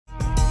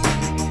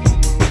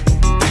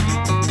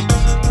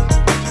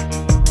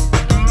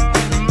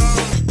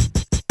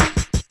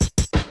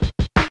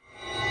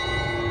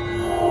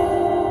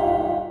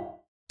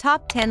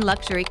Top 10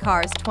 Luxury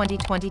Cars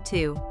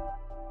 2022.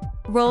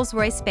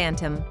 Rolls-Royce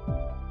Phantom.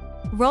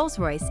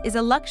 Rolls-Royce is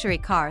a luxury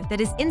car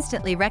that is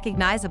instantly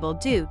recognizable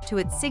due to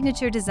its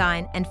signature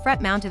design and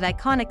front-mounted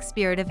iconic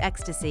Spirit of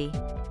Ecstasy.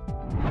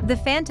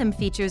 The Phantom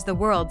features the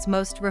world's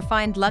most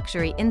refined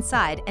luxury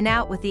inside and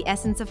out with the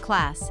essence of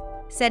class,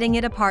 setting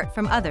it apart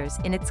from others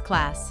in its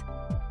class.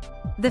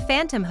 The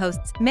Phantom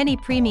hosts many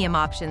premium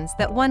options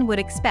that one would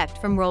expect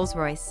from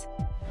Rolls-Royce.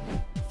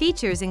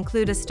 Features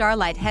include a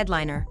starlight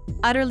headliner,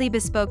 utterly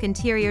bespoke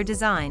interior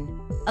design,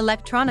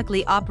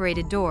 electronically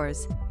operated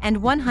doors, and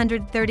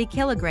 130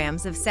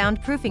 kilograms of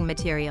soundproofing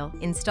material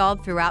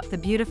installed throughout the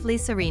beautifully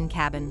serene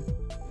cabin.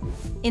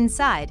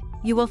 Inside,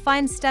 you will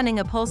find stunning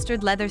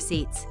upholstered leather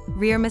seats,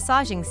 rear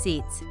massaging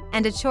seats,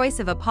 and a choice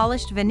of a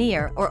polished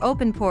veneer or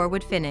open-pore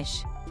wood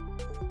finish.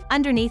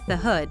 Underneath the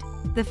hood,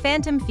 the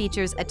Phantom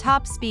features a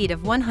top speed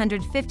of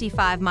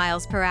 155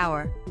 miles per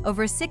hour,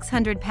 over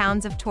 600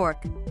 pounds of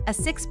torque, a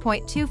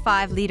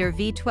 6.25-liter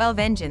V12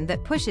 engine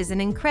that pushes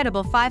an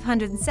incredible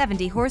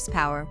 570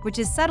 horsepower, which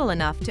is subtle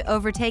enough to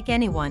overtake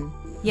anyone,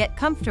 yet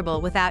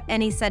comfortable without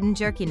any sudden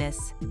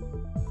jerkiness.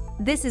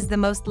 This is the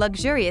most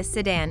luxurious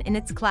sedan in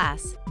its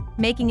class,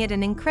 making it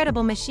an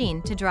incredible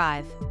machine to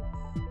drive.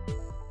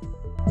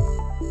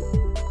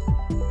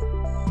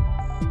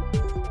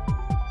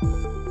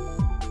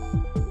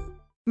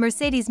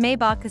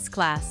 Mercedes-Maybach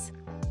S-Class.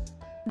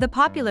 The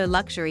popular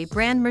luxury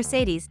brand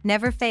Mercedes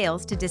never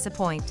fails to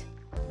disappoint.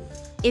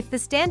 If the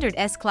standard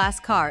S-Class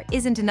car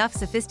isn't enough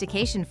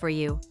sophistication for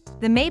you,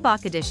 the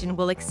Maybach edition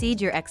will exceed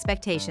your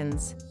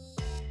expectations.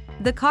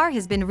 The car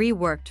has been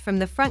reworked from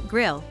the front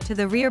grille to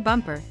the rear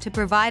bumper to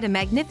provide a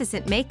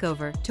magnificent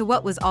makeover to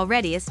what was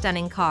already a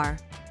stunning car.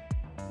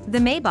 The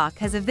Maybach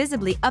has a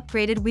visibly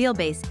upgraded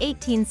wheelbase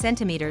 18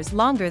 centimeters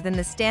longer than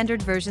the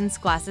standard version's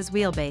class's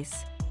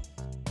wheelbase.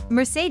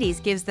 Mercedes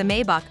gives the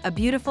Maybach a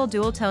beautiful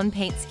dual-tone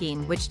paint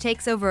scheme which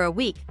takes over a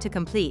week to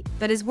complete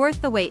but is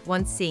worth the wait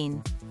once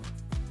seen.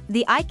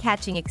 The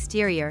eye-catching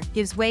exterior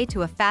gives way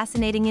to a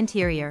fascinating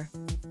interior.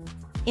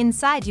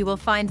 Inside you will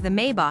find the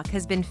Maybach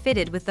has been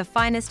fitted with the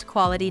finest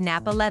quality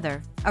Napa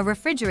leather, a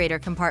refrigerator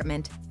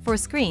compartment, for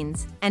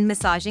screens, and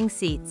massaging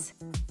seats.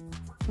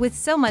 With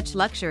so much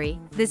luxury,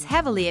 this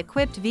heavily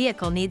equipped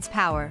vehicle needs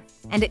power,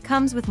 and it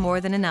comes with more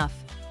than enough.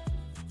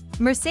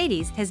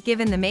 Mercedes has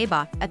given the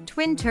Maybach a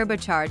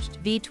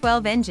twin-turbocharged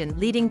V12 engine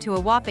leading to a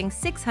whopping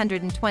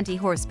 620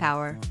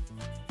 horsepower.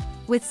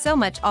 With so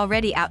much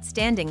already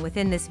outstanding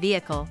within this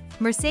vehicle,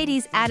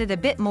 Mercedes added a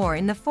bit more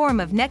in the form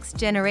of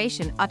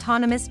next-generation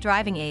autonomous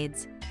driving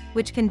aids,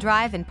 which can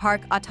drive and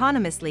park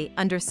autonomously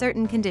under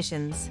certain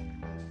conditions.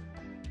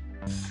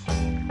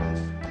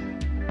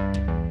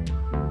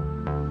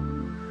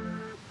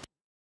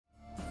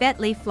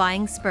 Bentley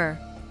Flying Spur.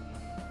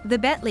 The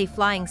Bentley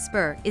Flying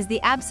Spur is the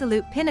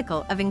absolute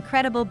pinnacle of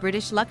incredible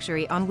British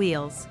luxury on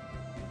wheels.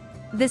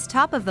 This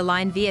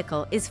top-of-the-line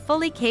vehicle is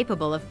fully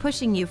capable of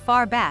pushing you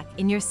far back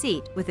in your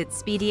seat with its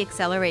speedy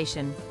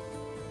acceleration.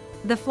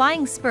 The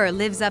Flying Spur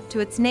lives up to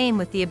its name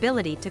with the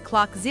ability to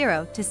clock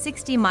 0 to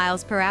 60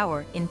 miles per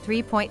hour in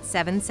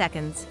 3.7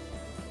 seconds.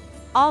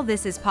 All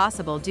this is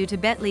possible due to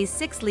Bentley's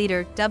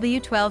 6-liter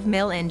W12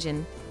 mil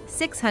engine,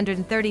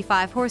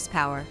 635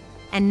 horsepower,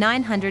 and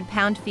 900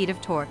 pound-feet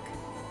of torque.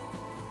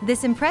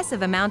 This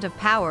impressive amount of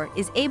power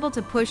is able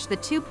to push the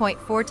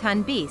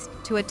 2.4-ton beast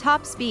to a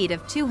top speed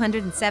of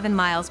 207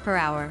 miles per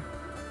hour.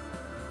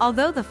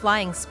 Although the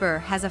Flying Spur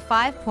has a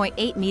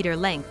 5.8-meter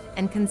length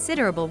and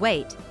considerable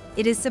weight,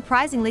 it is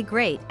surprisingly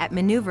great at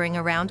maneuvering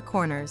around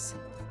corners.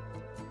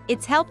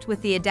 It's helped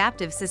with the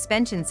adaptive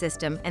suspension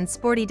system and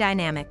sporty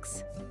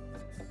dynamics.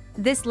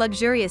 This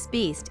luxurious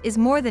beast is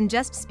more than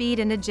just speed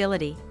and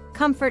agility,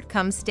 comfort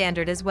comes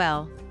standard as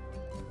well.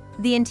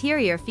 The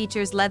interior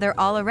features leather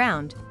all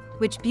around,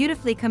 which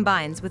beautifully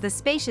combines with a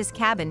spacious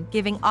cabin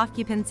giving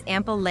occupants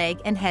ample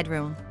leg and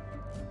headroom.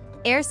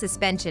 Air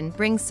suspension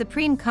brings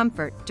supreme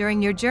comfort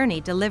during your journey,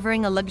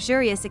 delivering a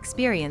luxurious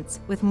experience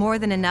with more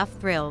than enough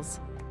thrills.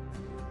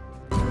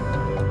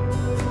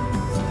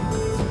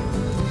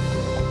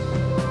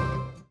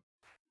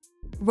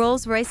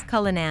 Rolls-Royce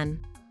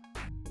Cullinan.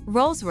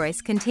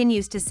 Rolls-Royce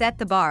continues to set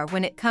the bar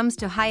when it comes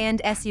to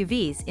high-end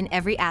SUVs in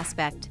every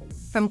aspect,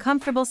 from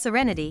comfortable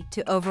serenity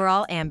to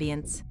overall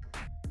ambience.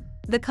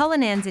 The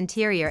Cullinan's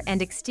interior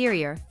and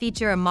exterior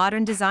feature a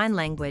modern design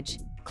language,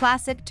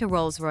 classic to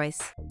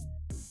Rolls-Royce.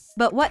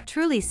 But what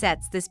truly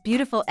sets this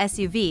beautiful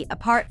SUV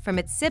apart from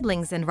its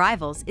siblings and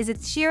rivals is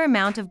its sheer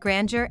amount of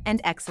grandeur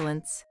and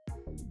excellence.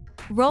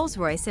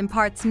 Rolls-Royce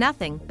imparts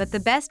nothing but the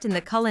best in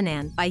the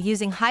Cullinan by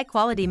using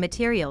high-quality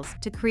materials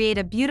to create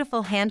a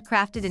beautiful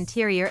handcrafted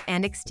interior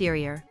and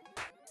exterior.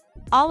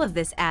 All of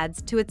this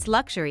adds to its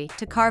luxury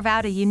to carve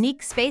out a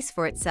unique space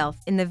for itself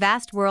in the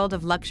vast world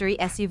of luxury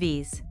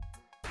SUVs.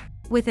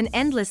 With an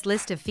endless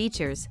list of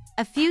features,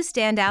 a few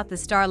stand out: the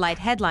starlight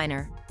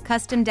headliner,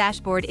 custom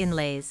dashboard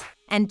inlays,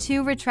 and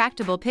 2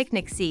 retractable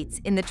picnic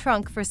seats in the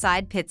trunk for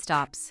side pit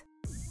stops.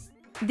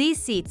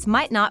 These seats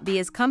might not be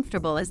as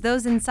comfortable as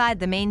those inside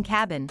the main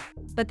cabin,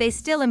 but they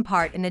still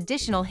impart an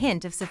additional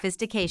hint of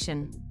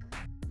sophistication.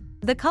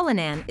 The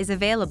Cullinan is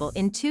available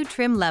in 2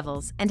 trim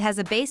levels and has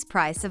a base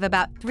price of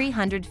about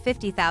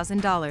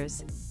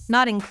 $350,000,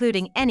 not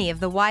including any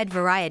of the wide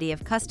variety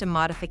of custom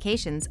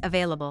modifications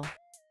available.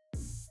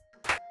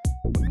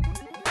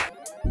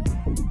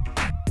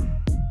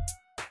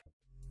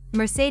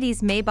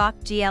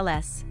 Mercedes-Maybach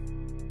GLS.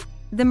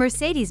 The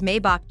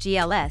Mercedes-Maybach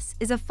GLS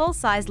is a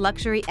full-size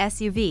luxury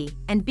SUV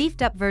and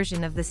beefed-up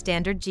version of the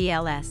standard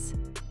GLS.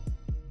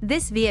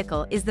 This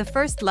vehicle is the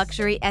first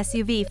luxury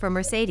SUV for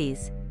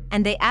Mercedes,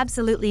 and they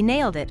absolutely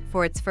nailed it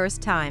for its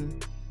first time.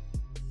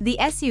 The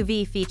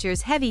SUV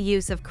features heavy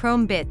use of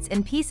chrome bits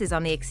and pieces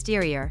on the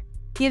exterior,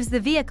 gives the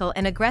vehicle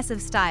an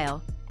aggressive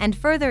style, and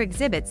further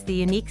exhibits the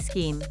unique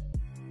scheme.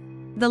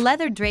 The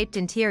leather-draped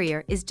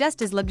interior is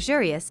just as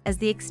luxurious as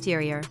the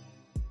exterior.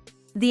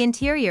 The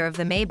interior of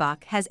the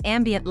Maybach has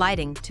ambient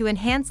lighting to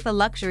enhance the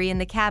luxury in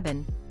the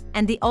cabin,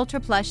 and the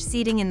ultra-plush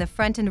seating in the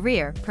front and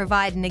rear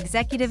provide an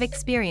executive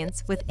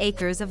experience with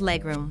acres of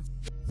legroom.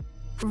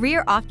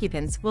 Rear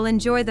occupants will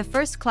enjoy the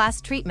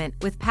first-class treatment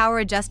with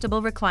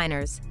power-adjustable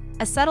recliners.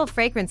 A subtle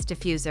fragrance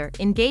diffuser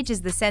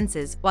engages the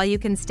senses while you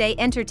can stay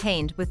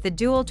entertained with the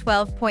dual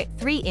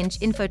 12.3-inch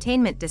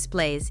infotainment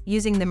displays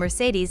using the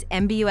Mercedes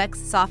MBUX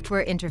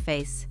software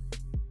interface.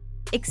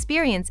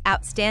 Experience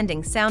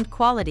outstanding sound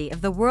quality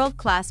of the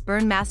world-class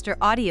Burnmaster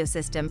audio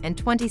system and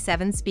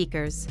 27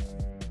 speakers.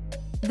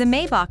 The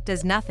Maybach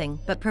does nothing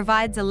but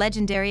provides a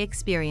legendary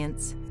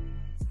experience.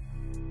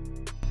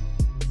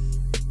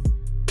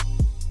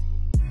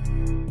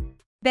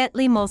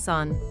 Bentley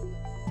Mulsanne.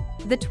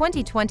 The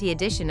 2020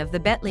 edition of the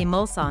Bentley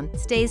Mulsanne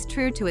stays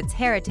true to its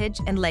heritage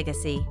and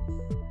legacy.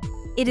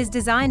 It is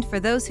designed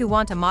for those who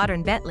want a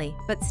modern Bentley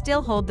but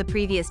still hold the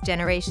previous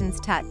generation's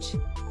touch.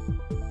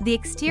 The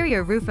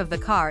exterior roof of the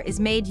car is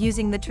made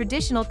using the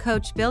traditional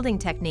coach building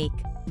technique,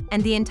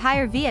 and the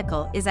entire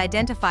vehicle is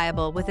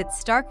identifiable with its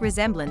stark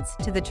resemblance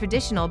to the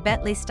traditional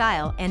Bentley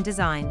style and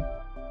design.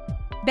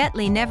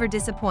 Bentley never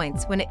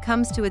disappoints when it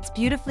comes to its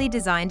beautifully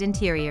designed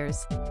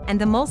interiors, and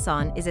the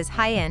Mulsanne is as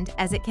high-end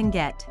as it can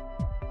get.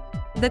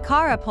 The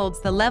car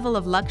upholds the level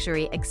of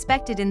luxury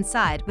expected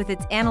inside with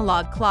its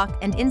analog clock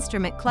and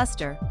instrument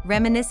cluster,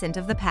 reminiscent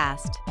of the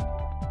past.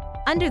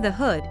 Under the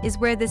hood is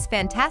where this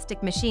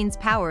fantastic machine's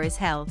power is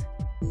held.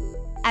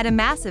 At a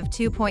massive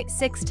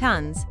 2.6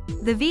 tons,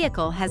 the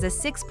vehicle has a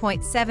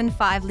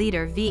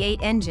 6.75-liter V8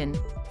 engine,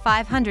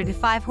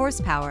 505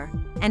 horsepower,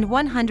 and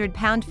 100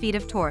 pound-feet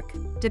of torque,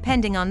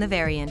 depending on the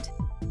variant.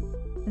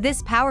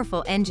 This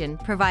powerful engine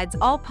provides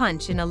all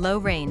punch in a low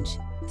range,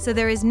 so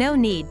there is no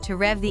need to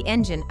rev the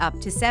engine up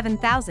to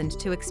 7,000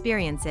 to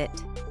experience it.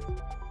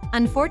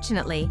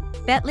 Unfortunately,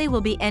 Bentley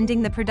will be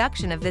ending the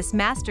production of this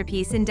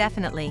masterpiece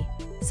indefinitely,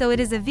 so it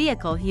is a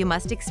vehicle you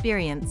must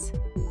experience.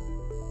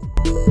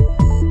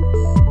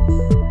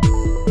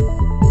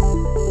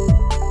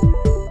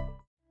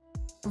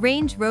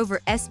 Range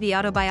Rover SV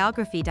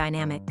Autobiography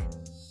Dynamic.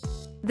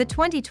 The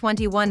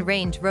 2021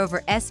 Range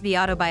Rover SV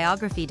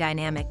Autobiography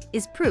Dynamic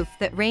is proof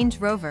that Range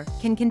Rover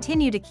can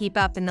continue to keep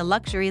up in the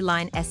luxury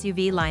line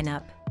SUV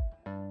lineup.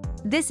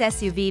 This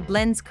SUV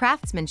blends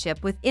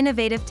craftsmanship with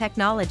innovative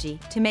technology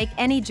to make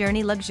any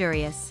journey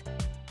luxurious.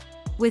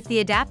 With the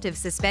adaptive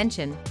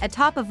suspension, a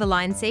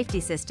top-of-the-line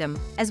safety system,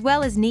 as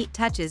well as neat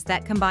touches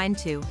that combine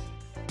to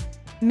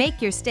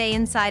make your stay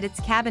inside its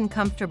cabin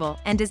comfortable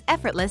and as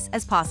effortless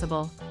as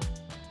possible.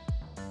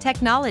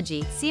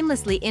 Technology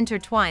seamlessly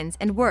intertwines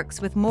and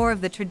works with more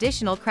of the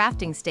traditional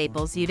crafting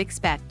staples you'd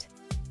expect.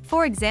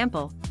 For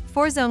example,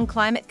 4-zone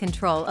climate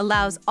control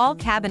allows all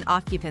cabin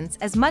occupants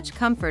as much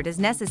comfort as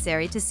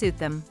necessary to suit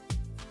them.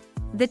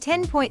 The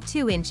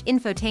 10.2-inch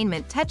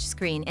infotainment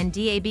touchscreen and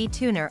DAB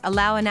tuner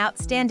allow an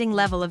outstanding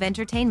level of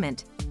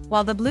entertainment,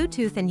 while the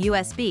Bluetooth and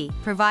USB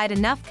provide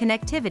enough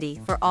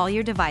connectivity for all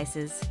your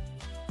devices.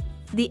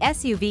 The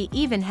SUV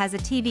even has a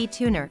TV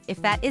tuner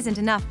if that isn't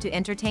enough to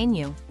entertain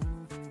you.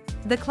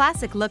 The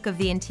classic look of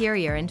the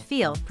interior and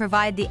feel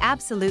provide the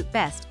absolute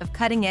best of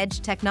cutting-edge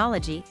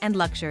technology and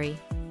luxury.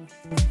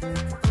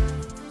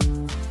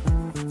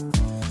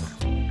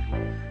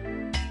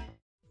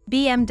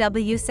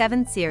 BMW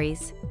 7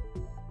 Series.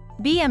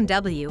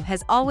 BMW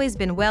has always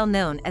been well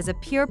known as a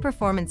pure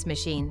performance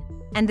machine,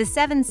 and the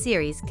 7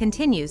 Series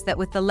continues that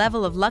with the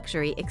level of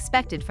luxury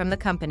expected from the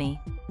company.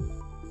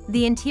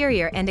 The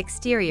interior and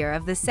exterior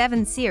of the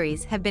 7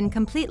 Series have been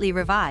completely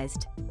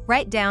revised,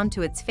 right down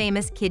to its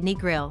famous kidney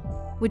grille,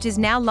 which is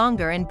now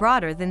longer and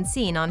broader than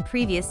seen on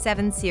previous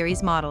 7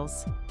 Series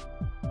models.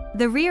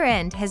 The rear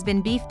end has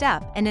been beefed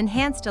up and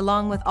enhanced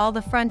along with all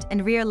the front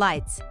and rear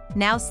lights,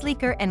 now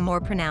sleeker and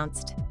more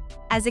pronounced.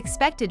 As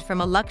expected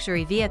from a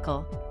luxury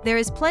vehicle, there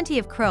is plenty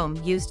of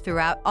chrome used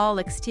throughout all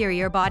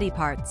exterior body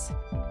parts.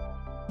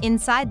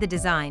 Inside the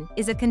design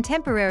is a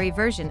contemporary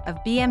version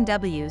of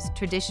BMW's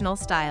traditional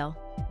style.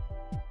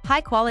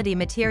 High-quality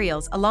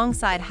materials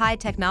alongside high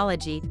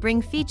technology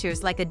bring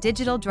features like a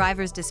digital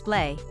driver's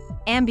display,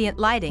 ambient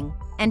lighting,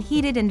 and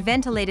heated and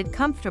ventilated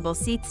comfortable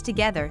seats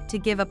together to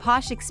give a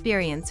posh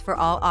experience for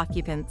all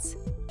occupants.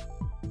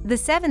 The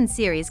 7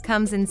 Series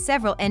comes in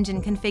several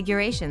engine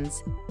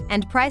configurations,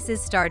 and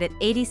prices start at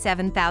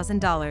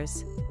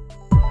 $87,000.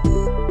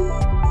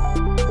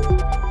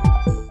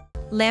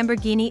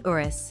 Lamborghini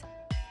Urus.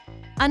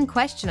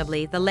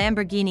 Unquestionably, the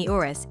Lamborghini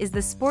Urus is the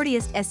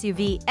sportiest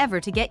SUV ever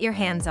to get your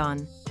hands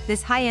on.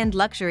 This high-end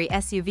luxury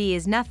SUV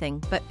is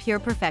nothing but pure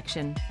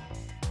perfection.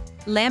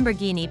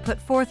 Lamborghini put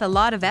forth a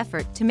lot of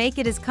effort to make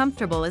it as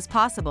comfortable as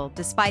possible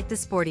despite the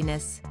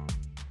sportiness.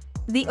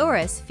 The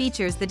Urus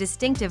features the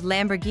distinctive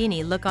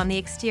Lamborghini look on the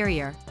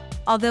exterior,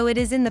 although it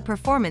is in the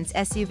performance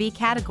SUV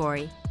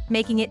category,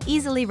 making it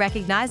easily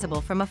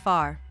recognizable from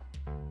afar.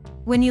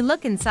 When you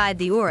look inside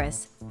the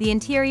Urus, the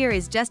interior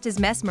is just as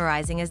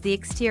mesmerizing as the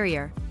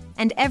exterior,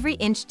 and every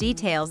inch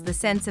details the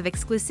sense of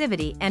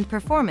exclusivity and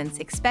performance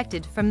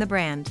expected from the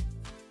brand.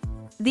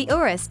 The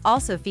Urus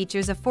also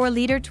features a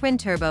 4-liter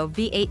twin-turbo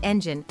V8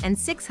 engine and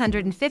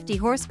 650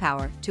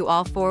 horsepower to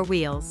all 4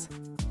 wheels.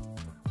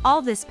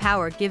 All this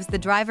power gives the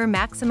driver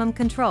maximum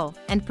control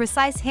and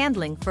precise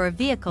handling for a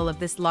vehicle of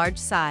this large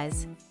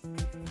size.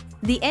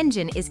 The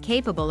engine is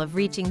capable of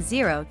reaching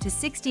 0 to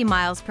 60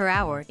 miles per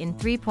hour in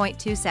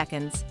 3.2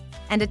 seconds,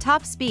 and a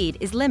top speed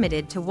is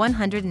limited to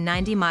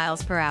 190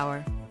 miles per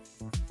hour.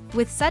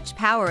 With such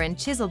power and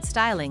chiseled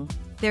styling,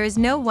 there is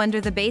no wonder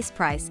the base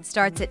price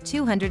starts at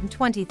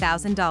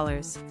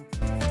 $220,000.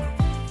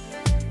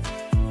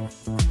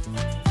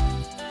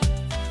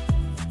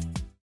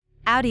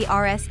 Audi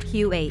RS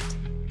Q8.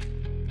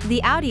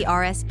 The Audi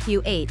RS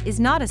Q8 is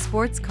not a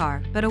sports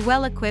car but a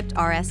well-equipped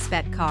RS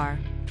spec car.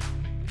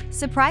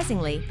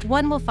 Surprisingly,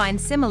 one will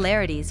find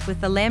similarities with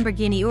the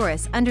Lamborghini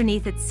Urus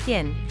underneath its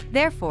skin,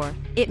 therefore,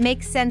 it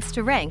makes sense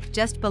to rank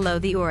just below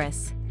the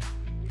Urus.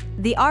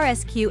 The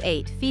RS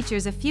Q8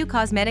 features a few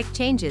cosmetic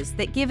changes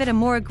that give it a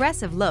more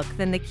aggressive look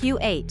than the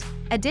Q8.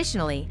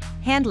 Additionally,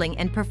 handling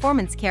and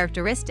performance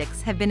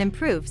characteristics have been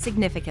improved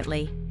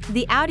significantly.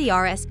 The Audi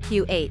RS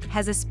Q8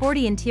 has a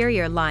sporty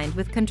interior lined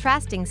with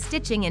contrasting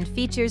stitching and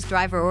features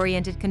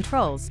driver-oriented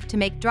controls to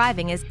make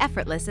driving as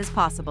effortless as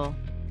possible.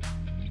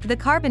 The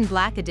Carbon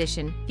Black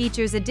Edition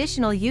features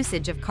additional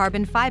usage of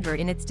carbon fiber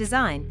in its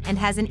design and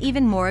has an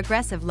even more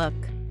aggressive look.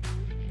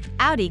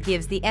 Audi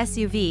gives the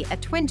SUV a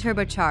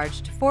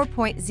twin-turbocharged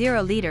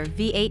 4.0-liter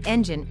V8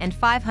 engine and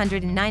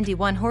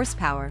 591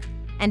 horsepower,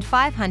 and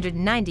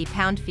 590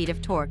 pound-feet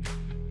of torque.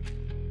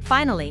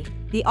 Finally,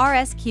 the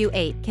RS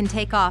Q8 can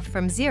take off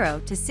from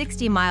 0 to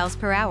 60 miles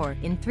per hour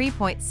in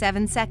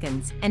 3.7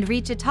 seconds and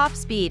reach a top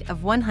speed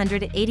of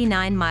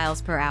 189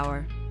 miles per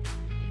hour.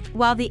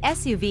 While the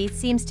SUV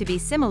seems to be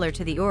similar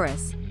to the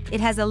Urus,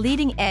 it has a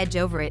leading edge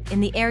over it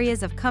in the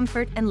areas of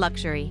comfort and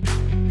luxury.